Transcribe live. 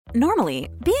Normally,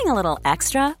 being a little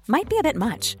extra might be a bit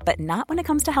much, but not when it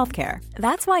comes to healthcare.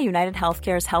 That's why United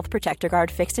Healthcare's Health Protector Guard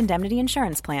fixed indemnity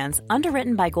insurance plans,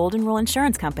 underwritten by Golden Rule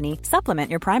Insurance Company, supplement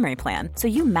your primary plan so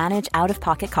you manage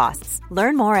out-of-pocket costs.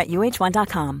 Learn more at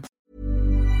uh1.com.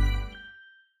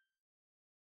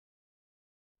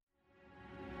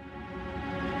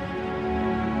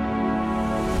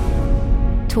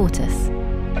 Tortoise.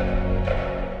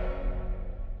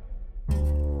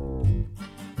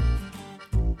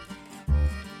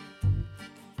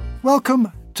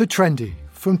 Welcome to Trendy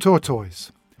from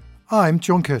Tortoise. I'm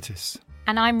John Curtis.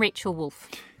 And I'm Rachel Wolfe.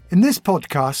 In this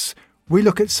podcast, we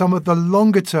look at some of the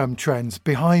longer-term trends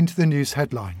behind the news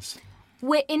headlines.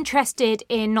 We're interested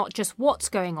in not just what's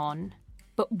going on,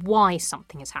 but why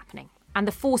something is happening and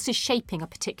the forces shaping a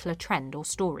particular trend or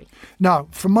story. Now,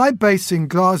 from my base in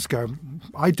Glasgow,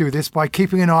 I do this by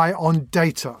keeping an eye on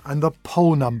data and the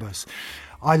poll numbers.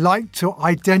 I like to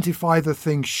identify the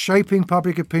things shaping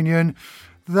public opinion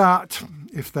that,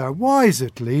 if they're wise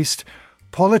at least,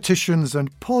 politicians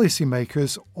and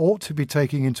policymakers ought to be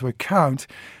taking into account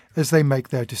as they make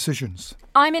their decisions.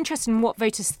 I'm interested in what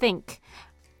voters think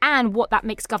and what that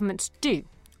makes governments do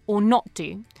or not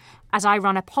do, as I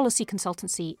run a policy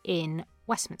consultancy in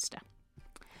Westminster.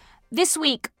 This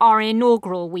week, our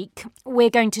inaugural week, we're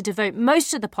going to devote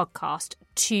most of the podcast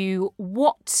to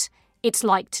what it's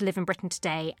like to live in Britain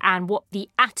today and what the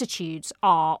attitudes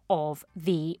are of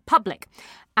the public.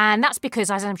 And that's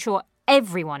because, as I'm sure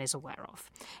everyone is aware of,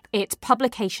 it's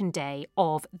publication day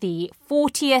of the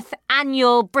 40th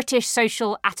annual British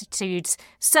Social Attitudes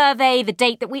Survey, the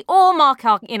date that we all mark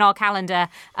in our calendar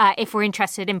if we're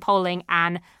interested in polling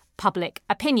and public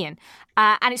opinion.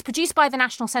 And it's produced by the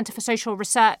National Centre for Social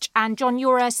Research. And John,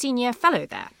 you're a senior fellow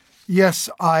there. Yes,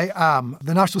 I am.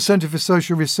 The National Centre for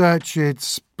Social Research,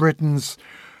 it's Britain's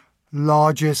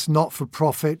largest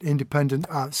not-for-profit independent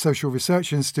social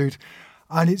research institute.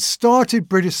 And it started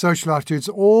British social attitudes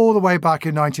all the way back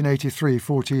in 1983,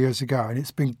 40 years ago. And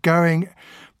it's been going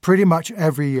pretty much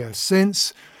every year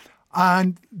since.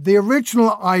 And the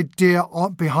original idea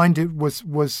behind it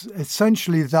was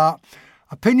essentially that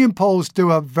opinion polls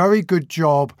do a very good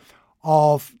job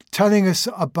of telling us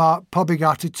about public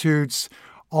attitudes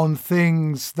on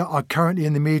things that are currently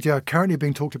in the media, currently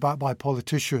being talked about by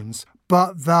politicians,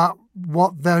 but that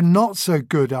what they're not so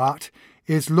good at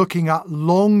is looking at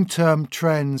long-term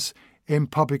trends in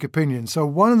public opinion. So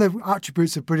one of the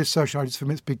attributes of British social attitudes from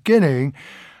its beginning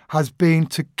has been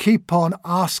to keep on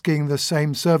asking the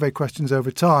same survey questions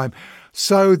over time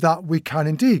so that we can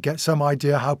indeed get some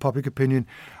idea how public opinion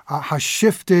has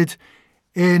shifted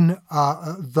in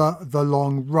the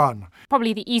long run.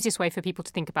 Probably the easiest way for people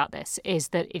to think about this is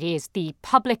that it is the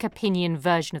public opinion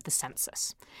version of the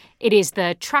census. It is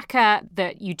the tracker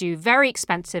that you do very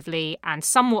expensively and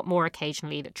somewhat more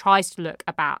occasionally that tries to look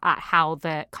at how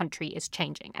the country is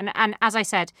changing. And as I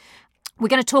said, we're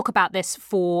going to talk about this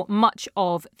for much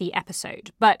of the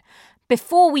episode. But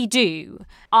before we do,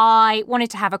 I wanted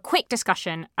to have a quick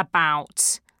discussion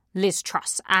about Liz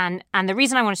Truss. And the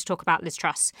reason I wanted to talk about Liz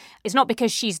Truss is not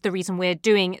because she's the reason we're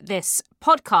doing this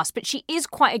podcast, but she is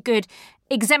quite a good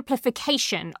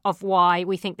exemplification of why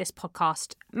we think this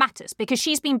podcast matters, because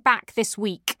she's been back this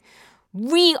week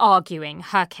re-arguing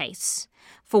her case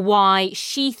for why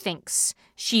she thinks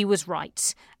she was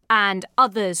right and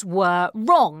others were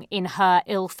wrong in her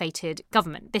ill-fated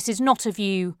government. This is not a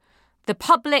view the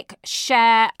public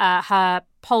share. Her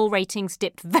poll ratings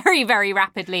dipped very, very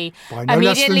rapidly. By no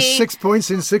less than 6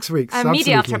 points in 6 weeks.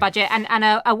 Immediately after a budget.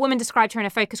 And a woman described her in a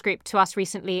focus group to us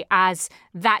recently as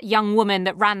that young woman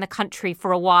that ran the country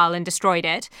for a while and destroyed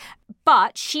it.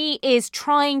 But she is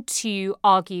trying to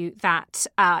argue that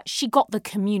she got the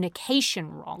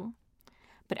communication wrong,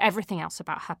 but everything else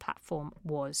about her platform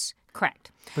was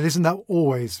correct. But isn't that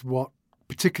always what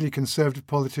particularly conservative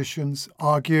politicians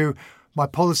argue? My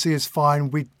policy is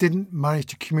fine. We didn't manage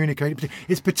to communicate.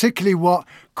 It's particularly what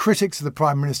critics of the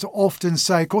Prime Minister often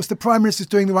say. Of course, the Prime Minister's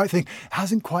doing the right thing.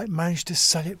 Hasn't quite managed to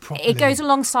sell it properly. It goes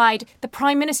alongside the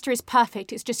Prime Minister is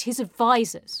perfect. It's just his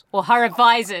advisors or her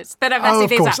advisors that are messing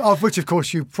things up. Of which, of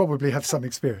course, you probably have some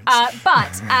experience.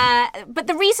 But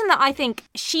the reason that I think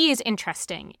she is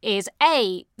interesting is,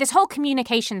 A, this whole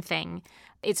communication thing,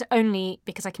 it's only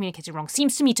because I communicated wrong,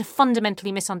 seems to me to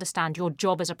fundamentally misunderstand your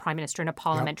job as a Prime Minister in a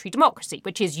parliamentary democracy,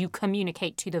 which is you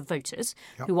communicate to the voters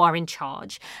who are in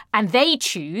charge, and they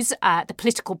choose the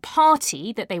political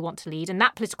party that they want to lead, and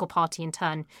that political party in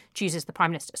turn chooses the Prime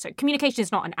Minister. So communication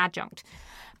is not an adjunct.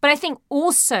 But I think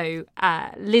also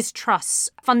Liz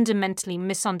Truss fundamentally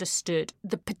misunderstood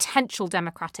the potential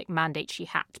democratic mandate she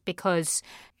had, because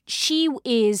she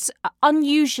is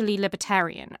unusually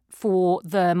libertarian for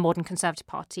the modern Conservative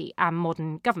Party and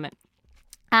modern government.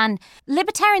 And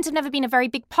libertarians have never been a very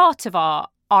big part of our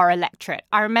electorate.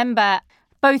 I remember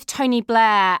both Tony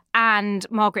Blair and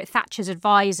Margaret Thatcher's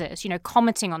advisors,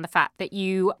 commenting on the fact that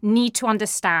you need to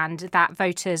understand that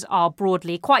voters are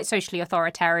broadly quite socially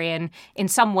authoritarian in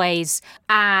some ways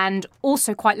and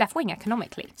also quite left-wing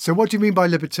economically. So what do you mean by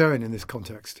libertarian in this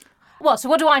context? Well, so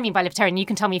what do I mean by libertarian? You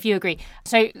can tell me if you agree.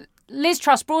 So Liz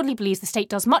Truss broadly believes the state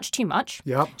does much too much.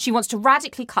 Yep. She wants to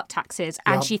radically cut taxes,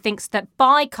 and she thinks that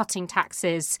by cutting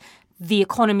taxes, the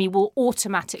economy will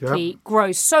automatically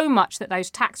grow so much that those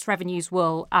tax revenues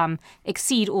will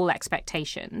exceed all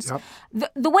expectations.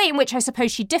 Yep. The way in which I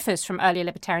suppose she differs from earlier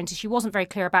libertarians is she wasn't very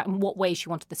clear about in what way she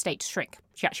wanted the state to shrink.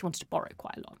 She actually wanted to borrow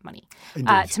quite a lot of money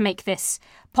to make this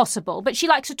possible. But she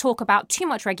likes to talk about too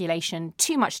much regulation,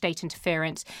 too much state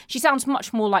interference. She sounds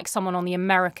much more like someone on the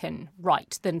American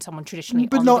right than someone traditionally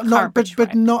on the current British right.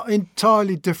 But not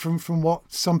entirely different from what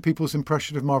some people's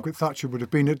impression of Margaret Thatcher would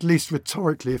have been, at least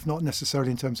rhetorically, if not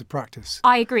necessarily in terms of practice.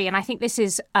 I agree. And I think this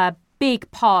is a big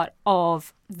part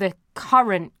of the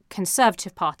current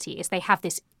Conservative Party is they have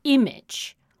this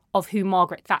image of who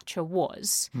Margaret Thatcher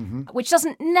was, which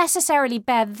doesn't necessarily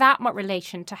bear that much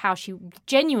relation to how she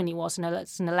genuinely was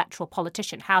as an electoral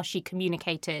politician, how she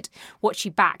communicated, what she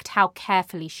backed, how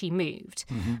carefully she moved.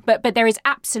 But there is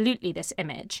absolutely this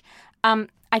image.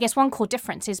 I guess one core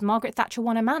difference is Margaret Thatcher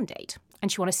won a mandate,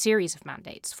 and she won a series of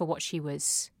mandates for what she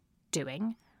was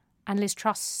doing, and Liz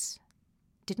Truss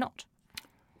did not.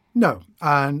 No,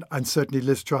 and certainly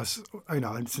Liz Truss,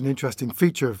 it's an interesting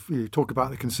feature. You talk about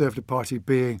the Conservative Party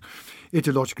being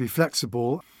ideologically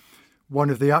flexible. One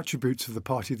of the attributes of the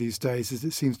party these days is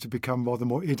it seems to become rather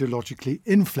more ideologically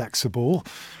inflexible.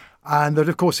 And that,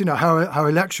 of course, her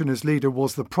election as leader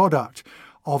was the product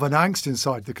of an angst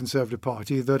inside the Conservative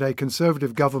Party that a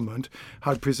Conservative government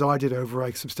had presided over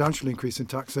a substantial increase in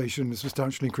taxation, a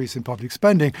substantial increase in public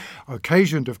spending,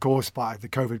 occasioned, of course, by the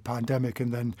COVID pandemic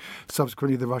and then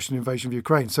subsequently the Russian invasion of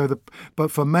Ukraine.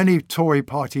 But for many Tory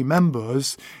party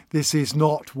members, this is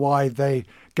not why they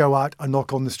go out and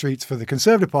knock on the streets for the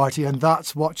Conservative Party, and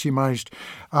that's what she managed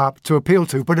to appeal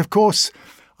to. But, of course,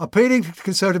 appealing to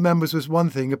Conservative members was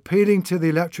one thing. Appealing to the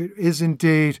electorate is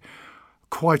indeed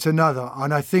quite another.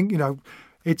 And I think,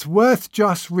 it's worth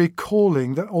just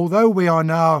recalling that although we are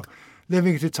now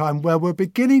living at a time where we're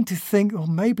beginning to think,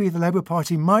 maybe the Labour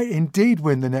Party might indeed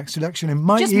win the next election. It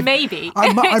might just even, maybe.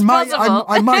 I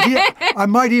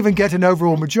might even get an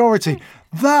overall majority.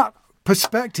 That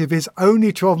perspective is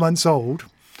only 12 months old.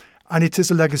 And it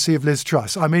is a legacy of Liz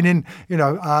Truss. I mean,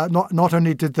 not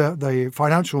only did the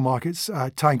financial markets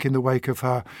tank in the wake of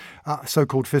her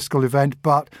so-called fiscal event,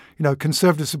 but,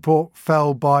 Conservative support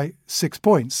fell by 6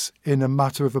 points in a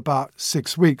matter of about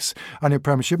 6 weeks and in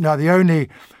Premiership. Now, the only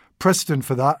precedent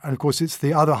for that, and of course it's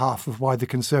the other half of why the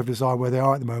Conservatives are where they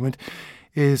are at the moment,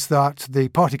 is that the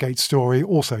Partygate story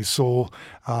also saw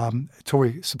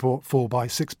Tory support fall by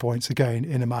 6 points again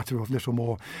in a matter of little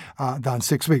more than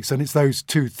 6 weeks. And it's those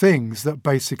two things that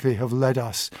basically have led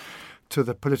us to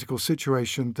the political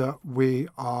situation that we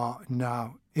are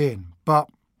now in. But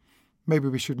maybe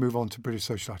we should move on to British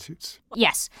social attitudes.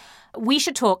 Yes, we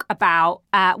should talk about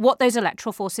what those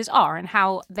electoral forces are and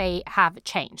how they have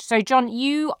changed. So, John,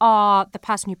 you are the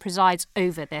person who presides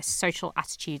over this social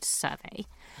attitudes survey.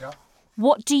 Yeah.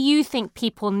 What do you think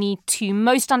people need to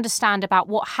most understand about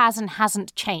what has and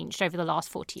hasn't changed over the last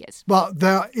 40 years? Well,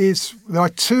 there are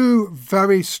two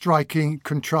very striking,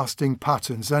 contrasting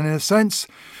patterns. And in a sense,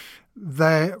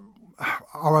 they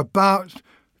are about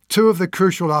two of the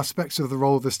crucial aspects of the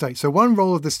role of the state. So one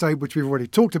role of the state, which we've already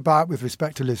talked about with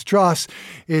respect to Liz Truss,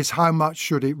 is how much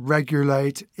should it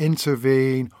regulate,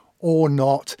 intervene or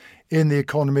not in the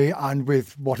economy and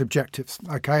with what objectives.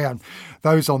 Okay, and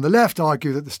those on the left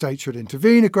argue that the state should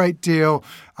intervene a great deal.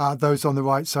 Those on the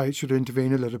right say it should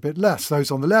intervene a little bit less.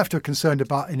 Those on the left are concerned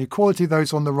about inequality.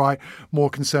 Those on the right more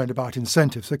concerned about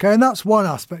incentives. Okay, and that's one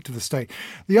aspect of the state.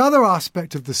 The other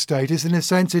aspect of the state is, in a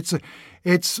sense,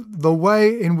 it's the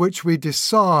way in which we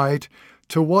decide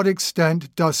to what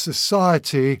extent does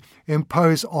society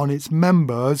impose on its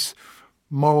members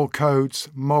moral codes,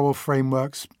 moral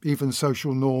frameworks, even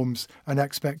social norms and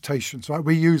expectations. Right?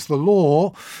 We use the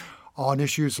law on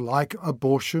issues like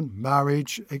abortion,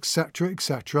 marriage,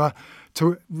 etc.,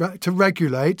 to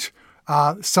regulate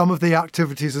some of the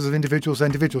activities of individuals,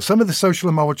 some of the social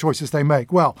and moral choices they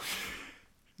make. Well,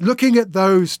 looking at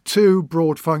those two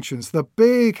broad functions, the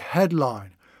big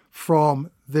headline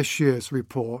from this year's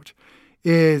report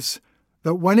is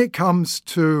that when it comes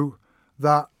to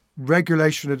that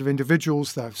regulation of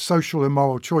individuals, their social and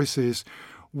moral choices,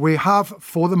 we have,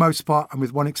 for the most part, and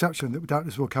with one exception that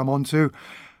doubtless we'll come on to,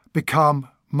 become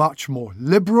much more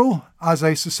liberal as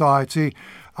a society.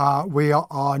 We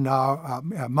are now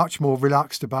much more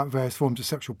relaxed about various forms of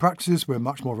sexual practices. We're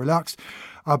much more relaxed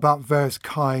about various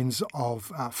kinds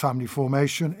of family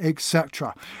formation,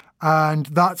 etc. And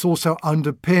that's also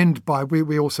underpinned by,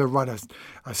 we also run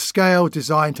a scale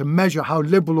designed to measure how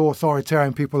liberal or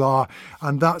authoritarian people are.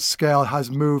 And that scale has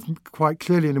moved quite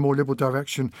clearly in a more liberal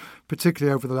direction,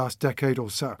 particularly over the last decade or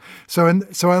so. So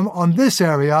on this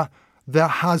area, there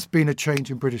has been a change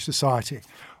in British society.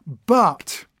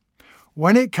 But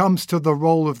when it comes to the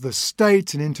role of the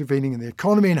state in intervening in the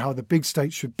economy and how the big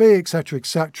state should be,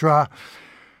 etc.,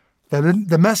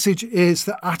 the message is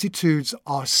that attitudes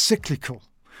are cyclical.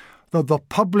 The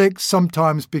public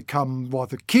sometimes become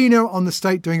rather keener on the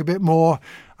state doing a bit more,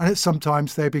 and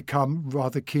sometimes they become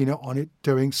rather keener on it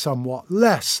doing somewhat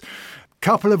less.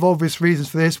 Couple of obvious reasons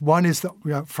for this. One is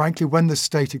that, frankly, when the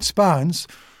state expands,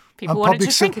 people want it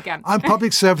to shrink again. And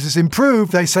public services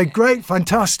improve, they say, great,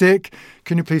 fantastic,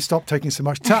 can you please stop taking so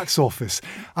much tax off us?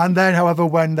 And then, however,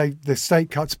 when the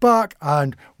state cuts back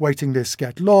and waiting lists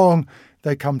get long,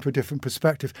 they come to a different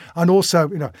perspective. And also,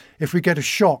 if we get a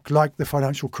shock like the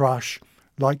financial crash,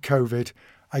 like COVID,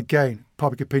 again,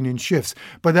 public opinion shifts.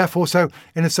 But therefore, so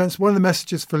in a sense, one of the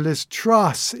messages for Liz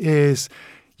Truss is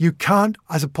you can't,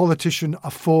 as a politician,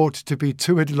 afford to be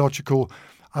too ideological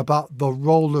about the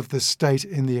role of the state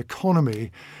in the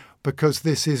economy, because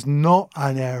this is not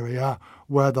an area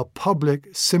where the public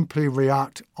simply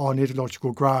react on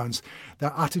ideological grounds.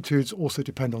 Their attitudes also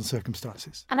depend on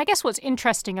circumstances. And I guess what's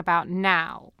interesting about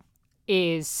now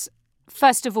is,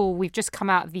 first of all, we've just come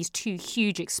out of these two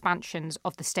huge expansions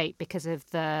of the state because of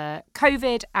the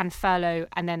COVID and furlough,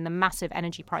 and then the massive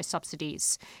energy price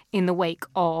subsidies in the wake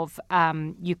of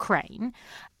Ukraine.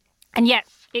 And yet,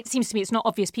 it seems to me it's not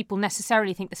obvious people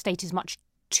necessarily think the state is much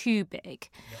too big.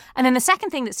 Yeah. And then the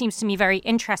second thing that seems to me very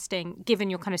interesting, given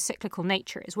your kind of cyclical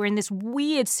nature, is we're in this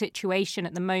weird situation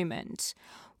at the moment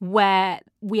where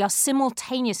we are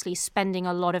simultaneously spending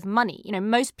a lot of money.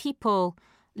 Most people,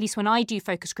 at least when I do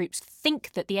focus groups,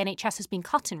 think that the NHS has been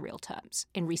cut in real terms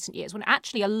in recent years, when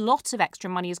actually a lot of extra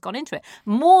money has gone into it.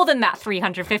 More than that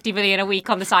 350 billion a week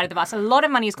on the side of the bus. A lot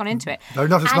of money has gone into it. No,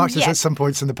 not as much as at some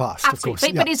points in the past, absolutely,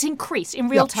 of course. But it's increased in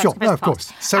real terms. Sure. No, of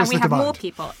course. So and is we the have demand. more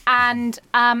people. And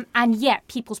yet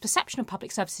people's perception of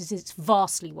public services is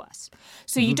vastly worse.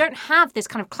 So you don't have this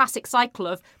kind of classic cycle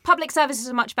of public services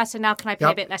are much better, now can I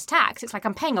pay a bit less tax? It's like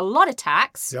I'm paying a lot of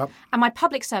tax and my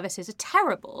public services are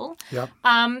terrible.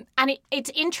 And it's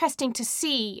interesting to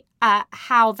see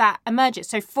how that emerges.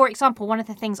 So, for example, one of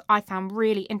the things I found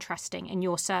really interesting in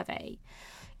your survey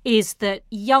is that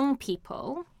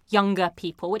younger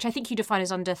people, which I think you define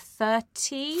as under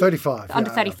 30? 35. Under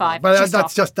 35. But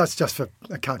that's just for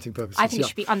accounting purposes. I think it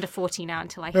should be under 40 now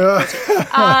until I hit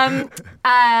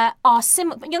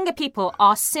 40. Younger people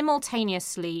are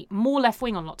simultaneously more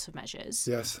left-wing on lots of measures.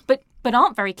 Yes. But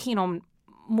aren't very keen on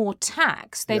more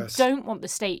tax. They don't want the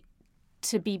state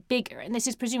to be bigger. And this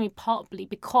is presumably partly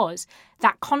because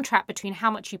that contract between how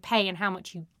much you pay and how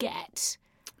much you get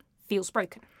feels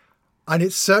broken. And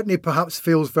it certainly perhaps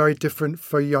feels very different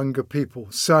for younger people.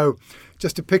 So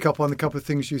just to pick up on a couple of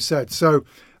things you said. So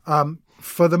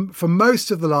for most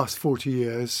of the last 40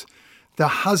 years, there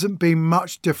hasn't been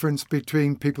much difference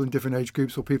between people in different age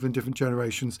groups or people in different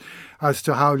generations as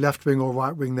to how left-wing or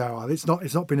right-wing they are. It's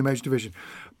not been a major division.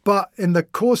 But in the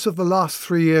course of the last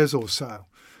 3 years or so,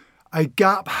 a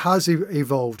gap has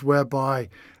evolved whereby,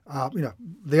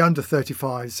 the under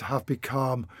 35s have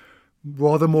become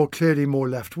rather more clearly more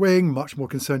left-wing, much more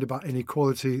concerned about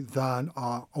inequality than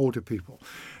our older people.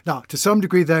 Now, to some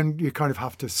degree, then you kind of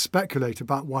have to speculate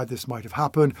about why this might have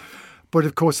happened. But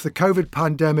of course, the COVID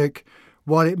pandemic,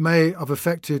 while it may have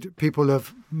affected people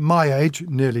of my age,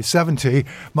 nearly 70,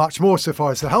 much more so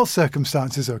far as the health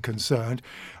circumstances are concerned,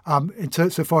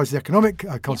 so far as the economic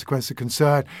consequences are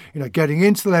concerned, getting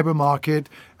into the labour market,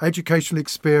 educational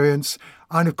experience,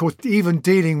 and of course, even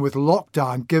dealing with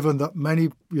lockdown, given that many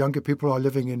younger people are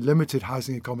living in limited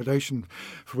housing accommodation,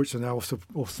 for which they're now also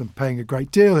often paying a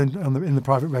great deal in the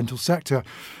private rental sector.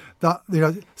 That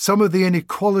some of the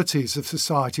inequalities of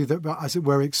society that, as it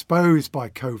were, exposed by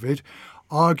COVID,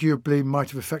 arguably might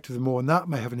have affected them more, and that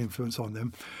may have an influence on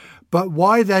them. But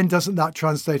why then doesn't that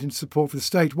translate into support for the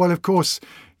state? Well, of course,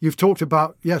 you've talked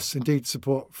about, yes, indeed,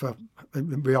 support for.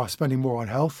 We are spending more on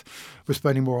health. We're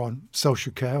spending more on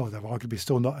social care, although arguably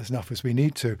still not enough as we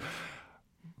need to.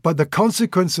 But the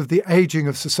consequence of the ageing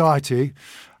of society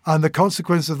and the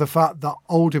consequence of the fact that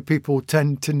older people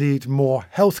tend to need more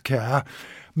health care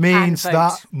means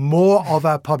that more of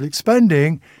our public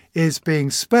spending is being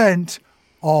spent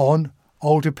on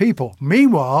older people.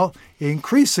 Meanwhile,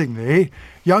 increasingly,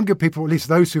 younger people, at least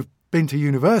those who've been to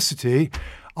university,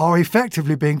 are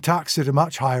effectively being taxed at a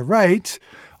much higher rate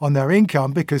on their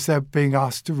income because they're being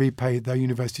asked to repay their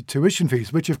university tuition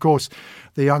fees, which, of course,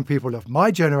 the young people of my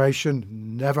generation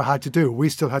never had to do. We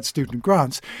still had student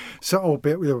grants, so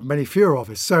albeit there were many fewer of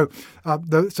us. So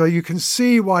you can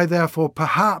see why, therefore,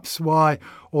 perhaps why,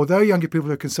 although younger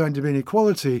people are concerned about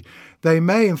inequality, they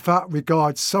may, in fact,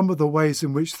 regard some of the ways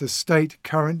in which the state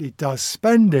currently does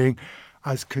spending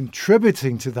as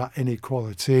contributing to that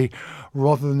inequality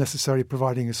rather than necessarily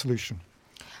providing a solution.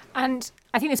 And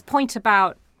I think this point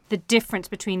about the difference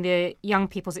between the young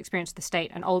people's experience of the state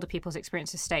and older people's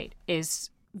experience of the state is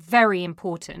very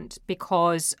important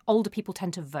because older people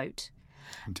tend to vote.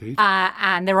 Indeed.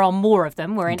 And there are more of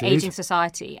them. We're Indeed. an ageing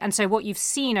society. And so what you've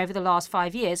seen over the last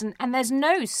 5 years, and there's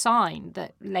no sign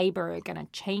that Labour are going to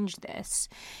change this,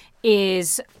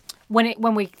 is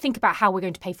when we think about how we're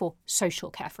going to pay for social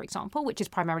care, for example, which is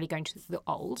primarily going to the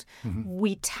old,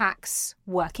 we tax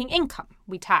working income.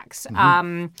 We tax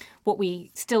what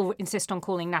we still insist on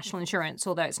calling national insurance,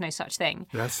 although it's no such thing.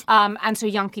 Yes. And so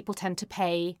young people tend to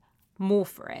pay more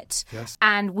for it. Yes.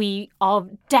 And we are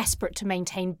desperate to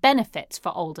maintain benefits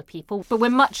for older people, but we're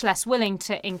much less willing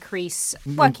to increase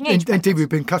working age benefits. Indeed, we've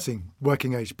been cutting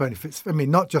working age benefits. I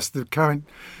mean, not just the current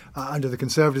under the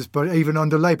Conservatives, but even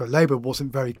under Labour. Labour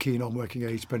wasn't very keen on working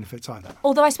age benefits either.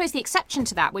 Although I suppose the exception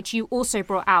to that, which you also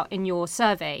brought out in your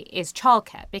survey, is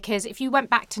childcare. Because if you went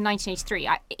back to 1983,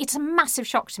 it's a massive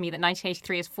shock to me that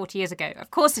 1983 is 40 years ago.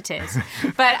 Of course it is.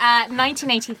 But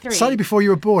 1983... Slightly before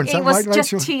you were born, is that right? It was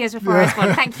just 2 years before I was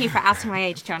born. Thank you for outing my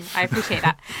age, John. I appreciate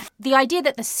that. The idea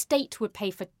that the state would pay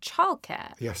for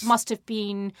childcare must have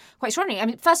been quite extraordinary. I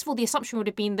mean, first of all, the assumption would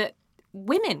have been that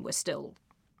women were still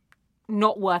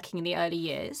not working in the early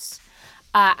years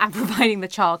and providing the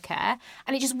childcare,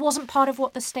 and it just wasn't part of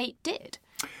what the state did.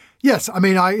 Yes, I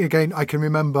mean, I can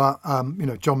remember,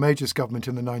 John Major's government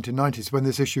in the 1990s when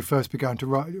this issue first began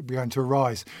to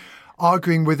arise,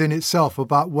 arguing within itself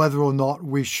about whether or not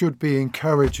we should be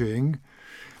encouraging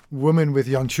women with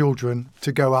young children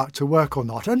to go out to work or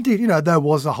not. Indeed, there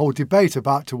was a whole debate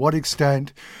about to what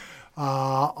extent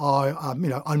are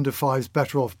under fives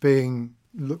better off being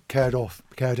cared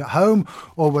at home,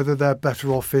 or whether they're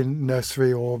better off in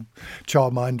nursery or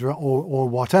childminder or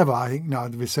whatever. I think now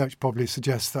the research probably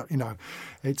suggests that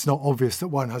it's not obvious that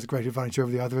one has a great advantage over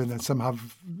the other, and then some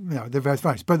have their various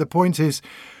advantages. But the point is,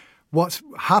 what's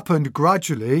happened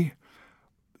gradually,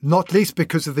 not least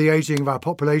because of the ageing of our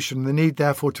population, the need,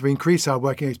 therefore, to increase our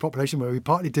working age population, where we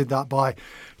partly did that by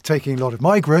taking a lot of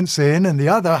migrants in, and the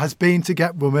other has been to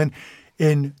get women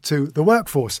into the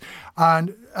workforce.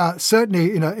 And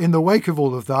certainly, in the wake of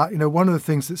all of that, one of the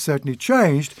things that certainly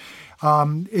changed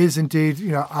is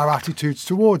indeed, our attitudes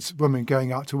towards women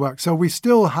going out to work. So we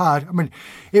still had,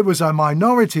 it was a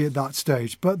minority at that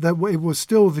stage, but it was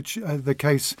still the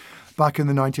case back in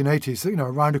the 1980s,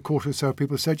 around a quarter or so of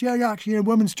people said, actually, a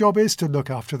woman's job is to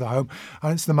look after the home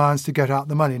and it's the man's to get out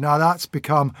the money. Now, that's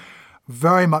become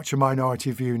very much a minority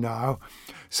view now.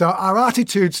 So our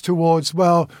attitudes towards,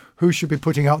 who should be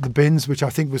putting out the bins, which I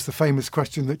think was the famous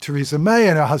question that Theresa May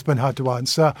and her husband had to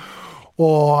answer,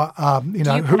 or,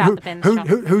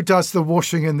 who does the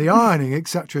washing and the ironing,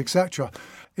 etc., etc.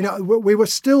 We were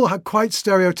still had quite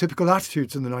stereotypical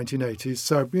attitudes in the 1980s.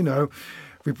 So,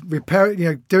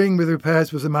 doing with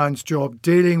repairs was a man's job.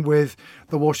 Dealing with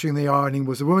the washing and the ironing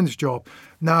was a woman's job.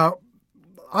 Now,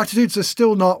 attitudes are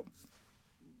still not,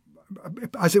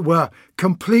 as it were,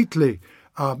 completely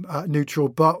neutral,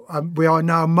 but we are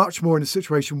now much more in a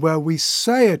situation where we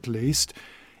say at least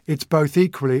it's both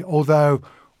equally, although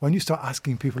when you start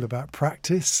asking people about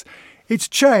practice, it's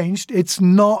changed. It's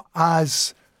not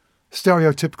as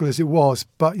stereotypical as it was,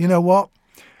 but you know what?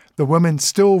 The women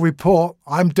still report,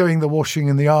 I'm doing the washing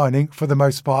and the ironing for the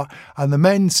most part, and the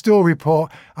men still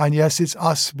report, and yes, it's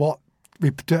us what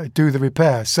do the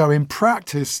repair. So in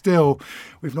practice, still,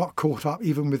 we've not caught up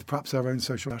even with perhaps our own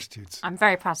social attitudes. I'm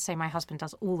very proud to say my husband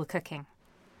does all the cooking,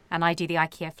 and I do the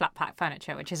IKEA flat pack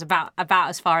furniture, which is about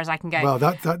as far as I can go. Well,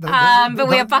 but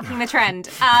we are bucking the trend.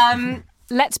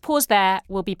 Let's pause there.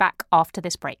 We'll be back after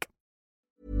this break.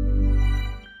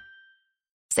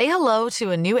 Say hello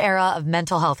to a new era of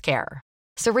mental health care.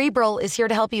 Cerebral is here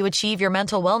to help you achieve your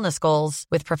mental wellness goals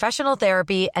with professional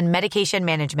therapy and medication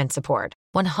management support.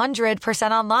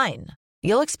 100% online.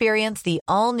 You'll experience the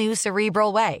all-new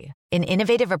Cerebral Way, an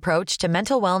innovative approach to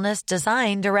mental wellness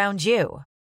designed around you.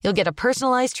 You'll get a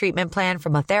personalized treatment plan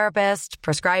from a therapist,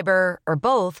 prescriber, or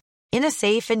both in a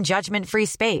safe and judgment-free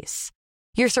space.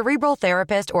 Your Cerebral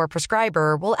therapist or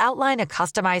prescriber will outline a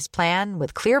customized plan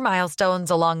with clear milestones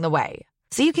along the way,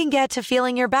 so you can get to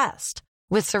feeling your best.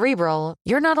 With Cerebral,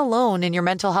 you're not alone in your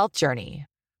mental health journey.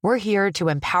 We're here to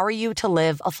empower you to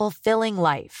live a fulfilling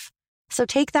life. So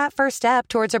take that first step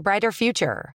towards a brighter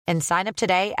future and sign up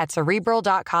today at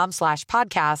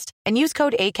Cerebral.com/podcast and use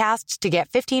code ACAST to get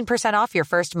 15% off your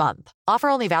first month. Offer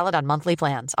only valid on monthly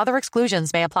plans. Other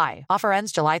exclusions may apply. Offer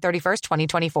ends July 31st,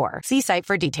 2024. See site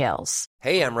for details.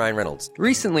 Hey, I'm Ryan Reynolds.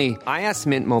 Recently, I asked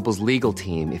Mint Mobile's legal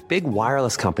team if big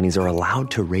wireless companies are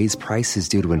allowed to raise prices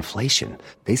due to inflation.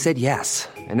 They said yes.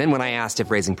 And then when I asked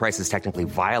if raising prices technically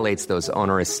violates those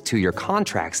onerous two-year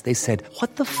contracts, they said,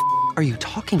 "What the f*** are you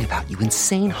talking about, you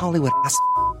insane Hollywood ass?"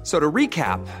 So to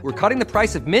recap, we're cutting the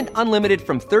price of Mint Unlimited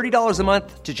from $30 a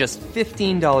month to just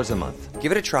 $15 a month.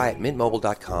 Give it a try at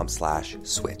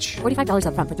mintmobile.com/switch. $45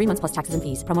 up front for 3 months plus taxes and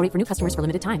fees. Promo rate for new customers for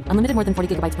limited time. Unlimited more than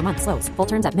 40 gigabytes per month. Slows full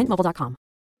terms at mintmobile.com.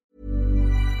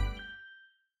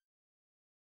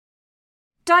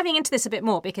 Diving into this a bit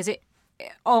more, because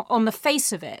on the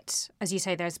face of it, as you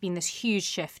say, there's been this huge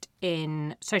shift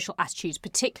in social attitudes,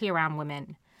 particularly around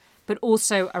women, but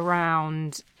also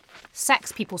around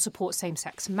sex. People support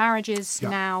same-sex marriages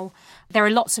now. There are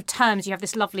lots of terms. You have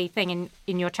this lovely thing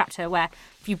in your chapter where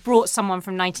if you brought someone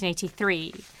from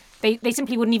 1983, they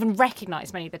simply wouldn't even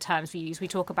recognise many of the terms we use. We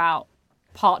talk about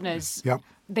partners. Yep.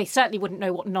 They certainly wouldn't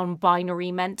know what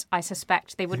non-binary meant, I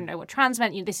suspect. They wouldn't know what trans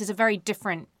meant. This is a very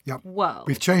different world.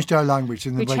 We've changed our language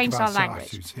in the wake of our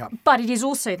attitudes. Yep. But it is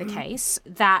also the case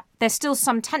that there's still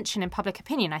some tension in public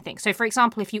opinion, I think. So, for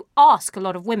example, if you ask a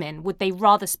lot of women, would they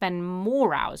rather spend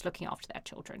more hours looking after their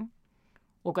children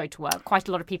or go to work? Quite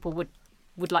a lot of people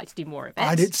would like to do more of it.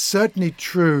 And it's certainly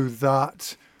true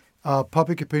that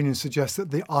public opinion suggests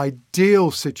that the ideal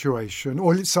situation,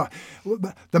 or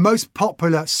the most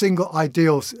popular single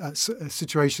ideal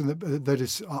situation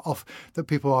that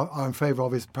people are in favour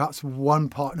of, is perhaps one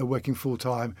partner working full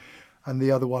time and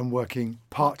the other one working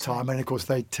part time. And of course,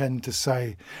 they tend to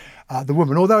say the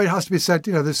woman. Although it has to be said,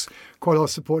 there's quite a lot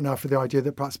of support now for the idea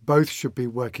that perhaps both should be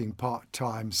working part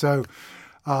time. So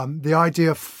the idea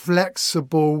of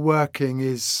flexible working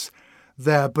is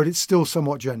there, but it's still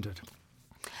somewhat gendered.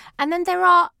 And then there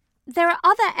are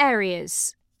other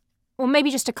areas, or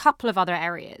maybe just a couple of other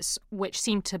areas, which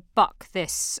seem to buck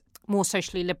this more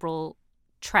socially liberal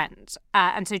trend.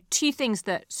 And so two things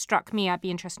that struck me, I'd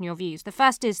be interested in your views. The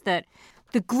first is that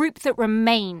the group that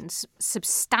remains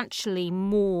substantially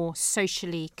more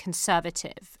socially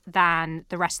conservative than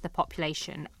the rest of the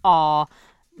population are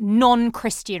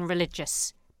non-Christian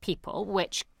religious people,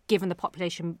 which, given the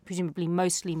population, presumably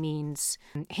mostly means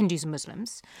Hindus and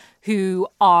Muslims, who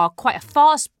are quite a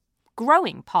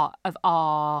fast-growing part of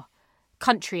our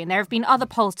country. And there have been other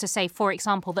polls to say, for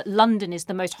example, that London is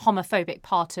the most homophobic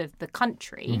part of the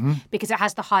country because it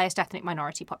has the highest ethnic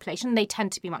minority population. They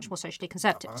tend to be much more socially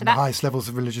conservative. So the highest levels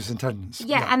of religious attendance.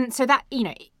 Yeah, and so that,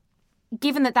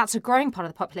 given that that's a growing part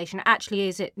of the population, actually,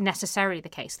 is it necessarily the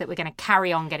case that we're going to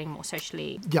carry on getting more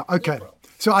socially liberal?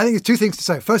 So I think there's two things to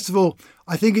say. First of all,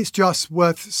 I think it's just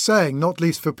worth saying, not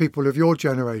least for people of your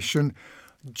generation,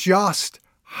 just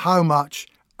how much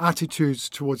attitudes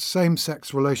towards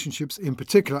same-sex relationships in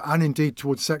particular, and indeed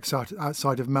towards sex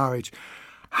outside of marriage,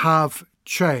 have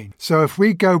changed. So if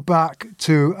we go back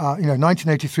to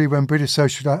 1983, when British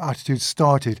social attitudes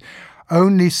started,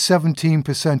 only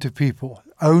 17% of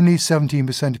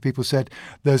people said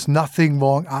there's nothing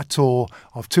wrong at all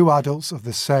of two adults of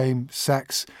the same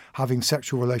sex having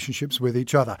sexual relationships with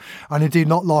each other. And indeed,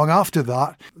 not long after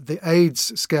that, the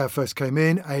AIDS scare first came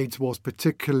in. AIDS was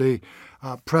particularly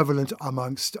prevalent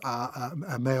amongst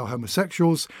male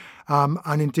homosexuals.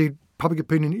 And indeed, public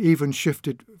opinion even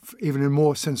shifted even in a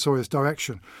more censorious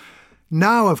direction.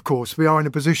 Now, of course, we are in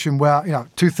a position where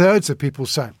 2/3 of people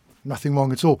say nothing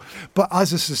wrong at all. But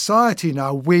as a society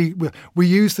now, we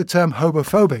use the term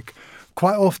homophobic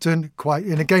quite often,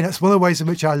 and again, that's one of the ways in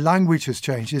which our language has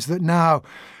changed, is that now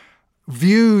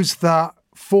views that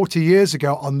 40 years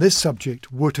ago on this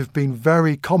subject would have been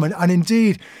very common, and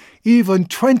indeed even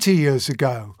 20 years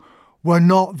ago were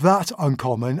not that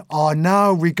uncommon, are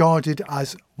now regarded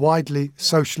as widely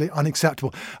socially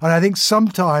unacceptable. And I think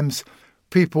sometimes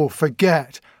people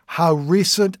forget how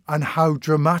recent and how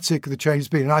dramatic the change has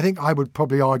been. And I think I would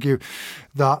probably argue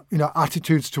that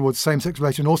attitudes towards same-sex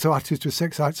relations, also attitudes to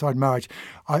sex outside marriage,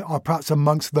 are perhaps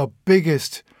amongst the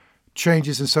biggest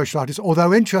changes in social attitudes.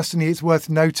 Although, interestingly, it's worth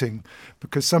noting,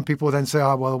 because some people then say,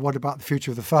 well, what about the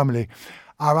future of the family?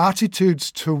 Our attitudes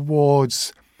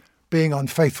towards being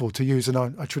unfaithful, to use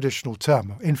a traditional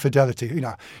term, infidelity.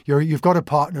 You've got a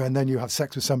partner and then you have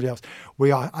sex with somebody else.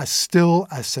 We are still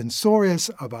as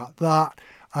censorious about that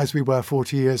as we were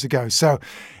 40 years ago. So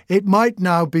it might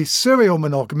now be serial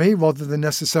monogamy rather than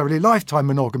necessarily lifetime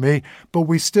monogamy, but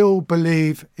we still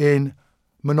believe in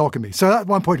monogamy. So that's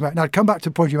one point to make. Now, come back to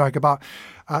the point you make about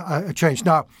a change.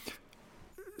 Now,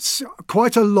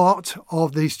 quite a lot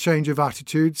of these change of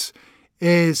attitudes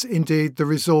is indeed the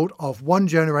result of one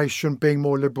generation being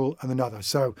more liberal than another.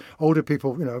 So older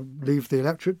people, leave the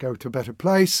electorate, go to a better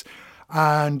place,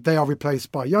 and they are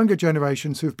replaced by younger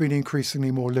generations who've been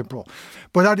increasingly more liberal.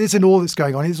 But that isn't all that's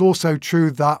going on. It's also true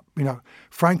that,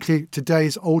 frankly,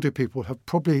 today's older people have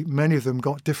probably, many of them,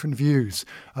 got different views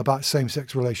about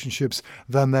same-sex relationships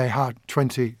than they had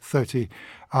 20, 30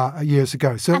 years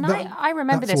ago. So and I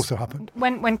remember that's this also happened.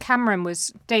 When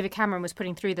David Cameron was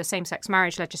putting through the same-sex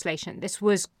marriage legislation. This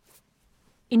was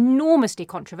enormously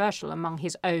controversial among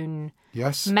his own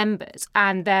members.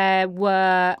 And there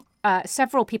were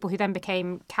several people who then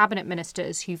became cabinet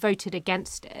ministers who voted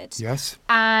against it. Yes.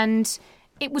 And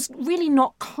it was really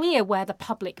not clear where the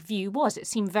public view was. It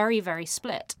seemed very, very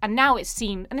split. And now it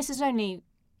seemed, and this is only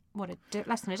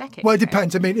less than a decade. Well, it ago.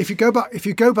 depends. I mean, if you go back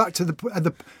to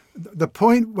the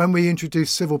point when we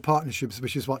introduced civil partnerships,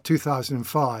 which is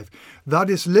 2005, that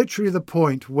is literally the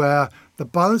point where the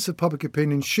balance of public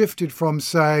opinion shifted from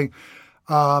saying,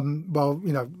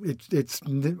 it's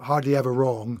hardly ever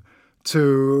wrong,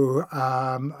 to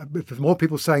more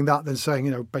people saying that than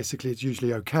saying, basically it's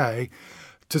usually okay,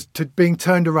 to being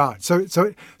turned around. So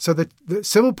the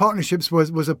civil partnerships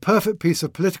was a perfect piece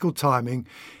of political timing,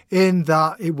 in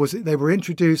that they were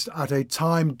introduced at a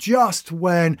time just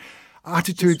when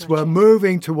attitudes were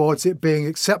moving towards it being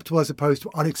acceptable as opposed to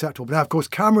unacceptable. But now, of course,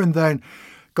 Cameron then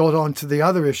got on to the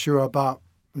other issue about,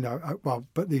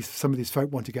 some of these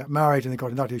folk want to get married, and they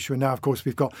got another issue. And now, of course,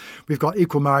 we've got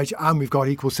equal marriage and we've got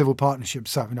equal civil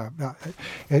partnerships. So,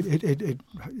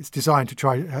 it's designed to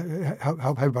try to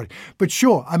help everybody. But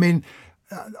sure, I mean,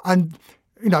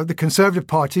 the Conservative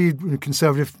Party,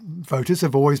 Conservative voters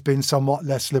have always been somewhat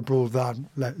less liberal than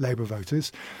Labour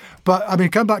voters. But, I mean,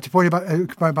 come back to the point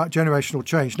about generational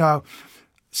change. Now,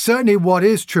 certainly what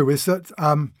is true is that,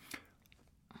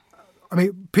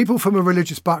 people from a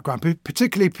religious background,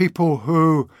 particularly people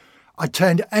who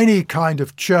attend any kind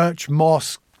of church,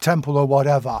 mosque, temple or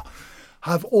whatever,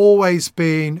 have always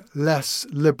been less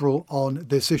liberal on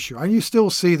this issue. And you still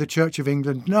see the Church of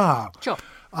England now. Sure.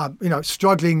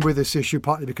 Struggling with this issue,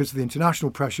 partly because of the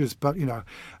international pressures, but,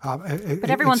 but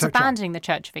everyone's abandoning the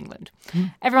Church of England.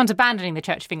 Everyone's abandoning the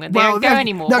Church of England. They Well, don't go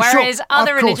anymore, no, whereas sure,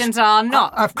 other of course. religions are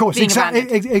not. Of course, being exactly.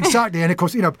 abandoned. Exactly. And of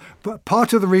course,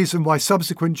 part of the reason why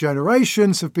subsequent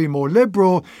generations have been more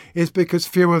liberal is because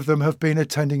fewer of them have been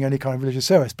attending any kind of religious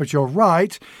service. But you're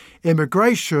right,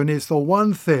 immigration is the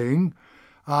one thing,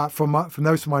 from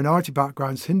those from minority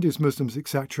backgrounds, Hindus, Muslims,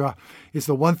 etc., is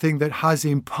the one thing that has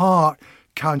in part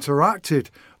counteracted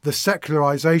the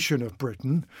secularisation of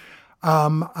Britain.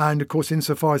 And of course,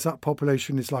 insofar as that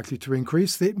population is likely to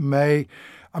increase, it may,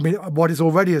 what is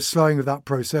already a slowing of that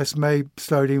process may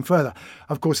slow it even further.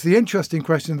 Of course, the interesting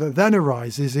question that then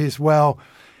arises is,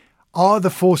 are the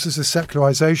forces of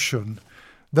secularisation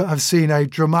that have seen a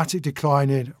dramatic decline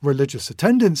in religious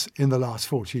attendance in the last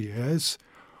 40 years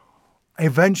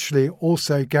eventually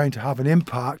also going to have an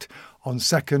impact on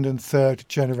second and third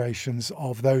generations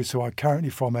of those who are currently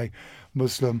from a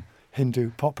Muslim, Hindu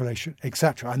population,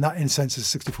 etc.? And that, in a sense,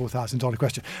 is a $64,000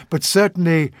 question. But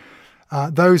certainly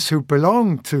those who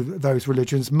belong to those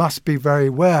religions must be very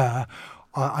aware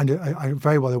and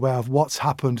very well aware of what's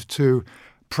happened to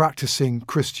practicing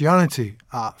Christianity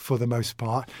for the most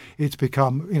part. It's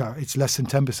become, it's less than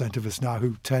 10% of us now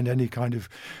who attend any kind of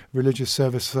religious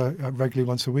service regularly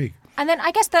once a week. And then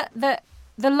I guess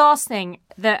the last thing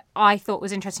that I thought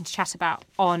was interesting to chat about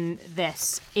on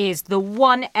this is the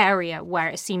one area where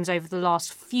it seems over the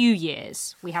last few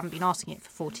years, we haven't been asking it for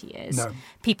 40 years,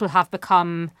 people have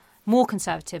become more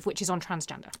conservative, which is on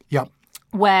transgender. Yeah.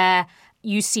 Where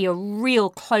you see a real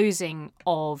closing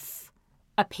of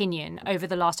opinion over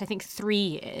the last, I think, 3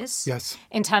 years. Yes.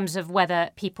 In terms of whether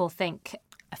people think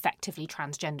effectively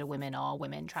transgender women are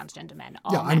women, transgender men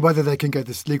are men. And whether they can get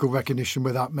this legal recognition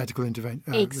without medical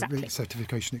intervention, exactly.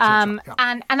 certification, etc.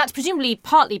 And that's presumably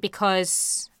partly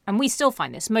because, and we still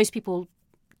find this, most people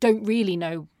don't really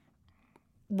know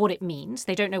what it means.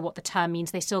 They don't know what the term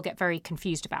means. They still get very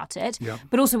confused about it. Yeah.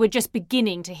 But also we're just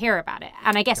beginning to hear about it.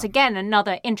 And I guess, again,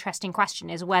 another interesting question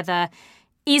is whether,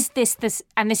 is this,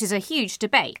 and this is a huge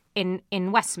debate in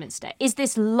Westminster, is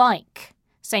this like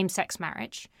same-sex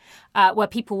marriage, where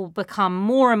people will become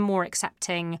more and more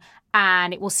accepting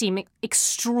And it will seem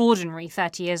extraordinary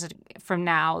 30 years from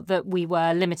now that we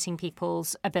were limiting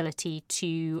people's ability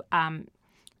to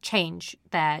change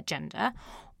their gender?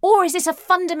 Or is this a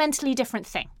fundamentally different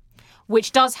thing,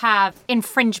 which does have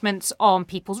infringements on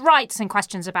people's rights and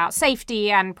questions about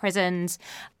safety and prisons,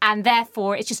 and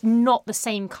therefore it's just not the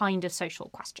same kind of social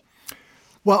question?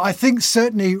 Well, I think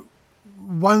certainly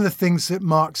one of the things that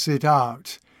marks it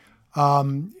out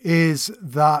is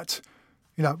that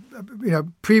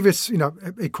previous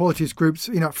equalities groups,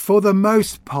 for the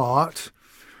most part,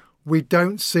 we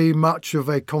don't see much of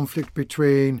a conflict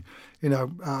between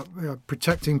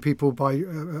protecting people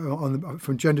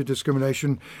from gender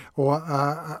discrimination,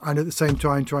 and at the same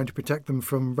time trying to protect them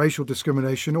from racial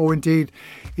discrimination, or indeed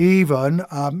even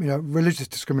religious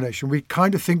discrimination. We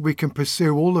kind of think we can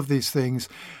pursue all of these things,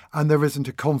 and there isn't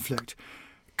a conflict.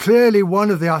 Clearly,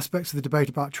 one of the aspects of the debate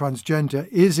about transgender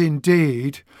is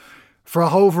indeed, for a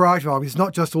whole variety of arguments, it's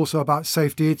not just also about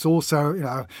safety. It's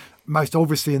also, most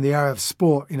obviously in the area of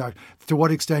sport, to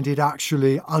what extent it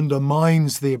actually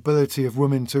undermines the ability of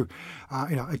women to,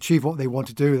 achieve what they want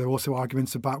to do. There are also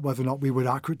arguments about whether or not we would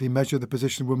accurately measure the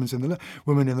position of women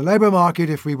in the labour market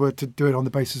if we were to do it on the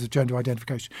basis of gender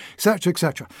identification, etc.,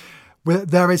 etc.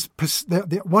 There is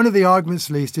one of the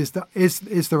arguments, at least, is that is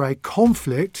there a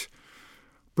conflict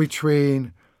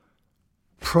between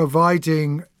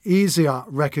providing easier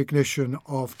recognition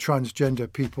of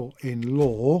transgender people in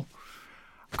law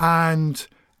and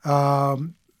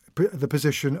the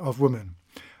position of women.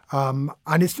 And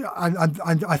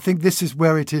I think this is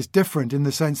where it is different, in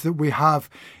the sense that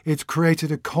it's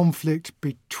created a conflict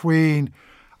between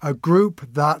a group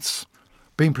that's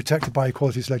being protected by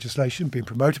equalities legislation, being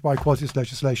promoted by equalities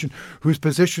legislation, whose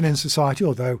position in society,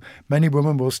 although many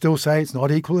women will still say it's not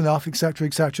equal enough, etc.,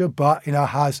 but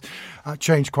has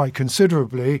changed quite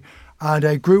considerably, and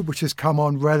a group which has come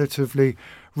on relatively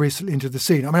recently into the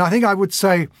scene. I think I would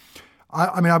say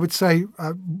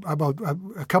about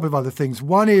a couple of other things.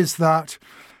 One is that,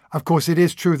 of course, it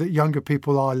is true that younger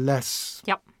people are less.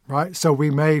 Yep. Right, so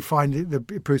we may find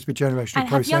it proves to be a generational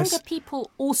process. And have younger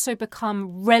people also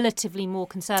become relatively more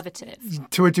conservative?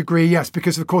 To a degree, yes,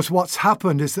 because of course what's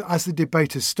happened is that as the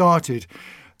debate has started,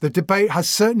 the debate has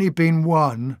certainly been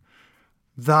one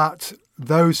that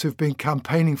those who've been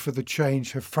campaigning for the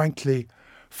change have, frankly,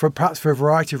 perhaps for a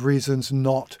variety of reasons,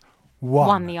 not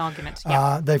won the argument.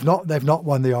 Yeah. They've not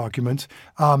won the argument.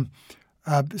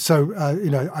 And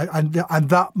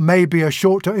that may be a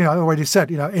short term. I already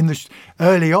said,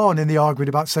 early on in the argument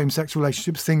about same-sex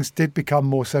relationships, things did become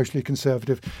more socially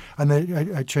conservative, and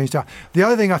they changed out. The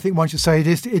other thing I think one should say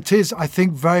it is, I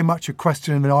think, very much a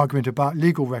question and an argument about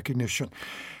legal recognition.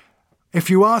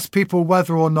 If you ask people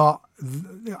whether or not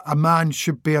a man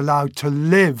should be allowed to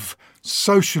live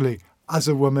socially as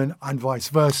a woman and vice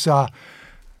versa,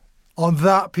 on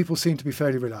that, people seem to be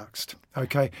fairly relaxed.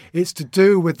 Okay, it's to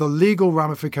do with the legal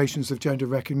ramifications of gender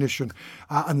recognition,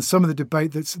 and some of the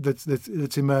debate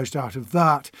that's emerged out of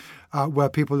that, where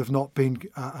people have not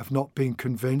been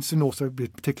convinced, and also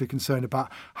particularly concerned about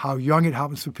how young it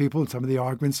happens for people, and some of the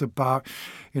arguments about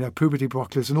puberty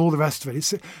blockers and all the rest of it.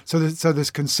 So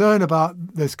there's concern about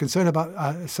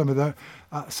some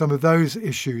of those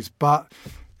issues, but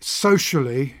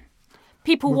socially,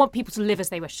 people want people to live as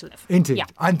they wish to live. Indeed. Yeah.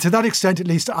 And to that extent, at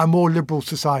least, our more liberal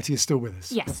society is still with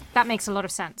us. Yes, that makes a lot of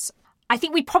sense. I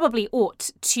think we probably ought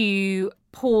to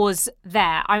pause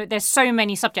there. There's so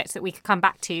many subjects that we could come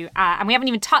back to, and we haven't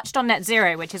even touched on net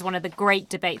zero, which is one of the great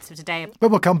debates of today. But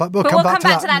we'll come back. We'll come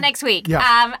back to that next week.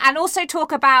 Yeah. And also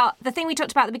talk about the thing we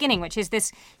talked about at the beginning, which is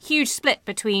this huge split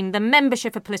between the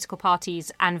membership of political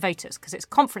parties and voters, because it's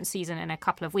conference season in a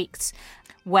couple of weeks,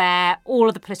 where all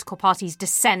of the political parties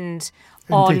descend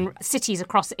on cities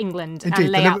across England and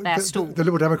lay out their stall. The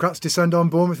Liberal Democrats descend on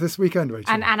Bournemouth this weekend,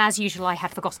 Rachel. And as usual, I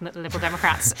had forgotten that the Liberal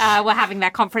Democrats were having their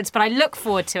conference, but I look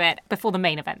forward to it before the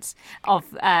main events of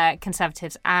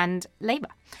Conservatives and Labour.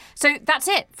 So that's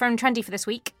it from Trendy for this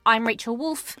week. I'm Rachel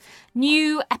Wolfe.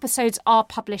 New episodes are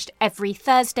published every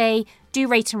Thursday. Do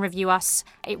rate and review us.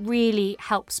 It really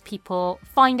helps people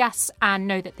find us and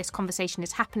know that this conversation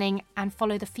is happening, and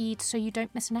follow the feed so you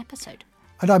don't miss an episode.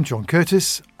 And I'm John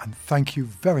Curtis, and thank you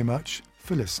very much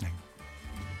for listening.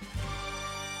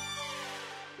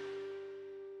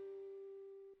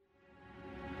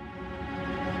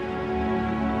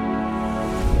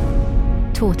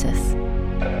 Tortoise.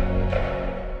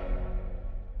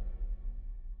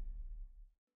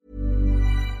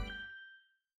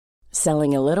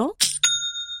 Selling a little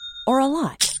or a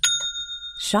lot?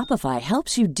 Shopify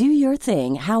helps you do your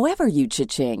thing however you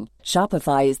cha-ching.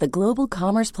 Shopify is the global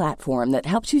commerce platform that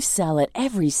helps you sell at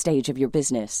every stage of your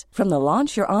business. From the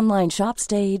launch your online shop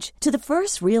stage to the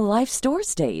first real-life store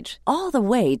stage, all the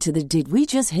way to the did we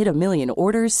just hit a million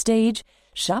orders stage.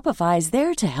 Shopify is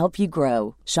there to help you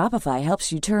grow. Shopify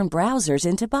helps you turn browsers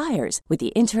into buyers with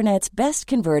the internet's best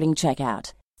converting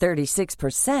checkout.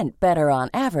 36% better on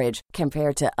average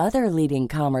compared to other leading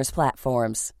commerce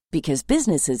platforms. Because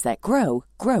businesses that grow,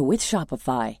 grow with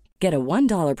Shopify. Get a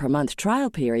 $1 per month trial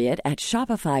period at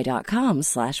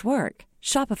shopify.com/work.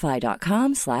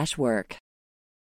 Shopify.com/work.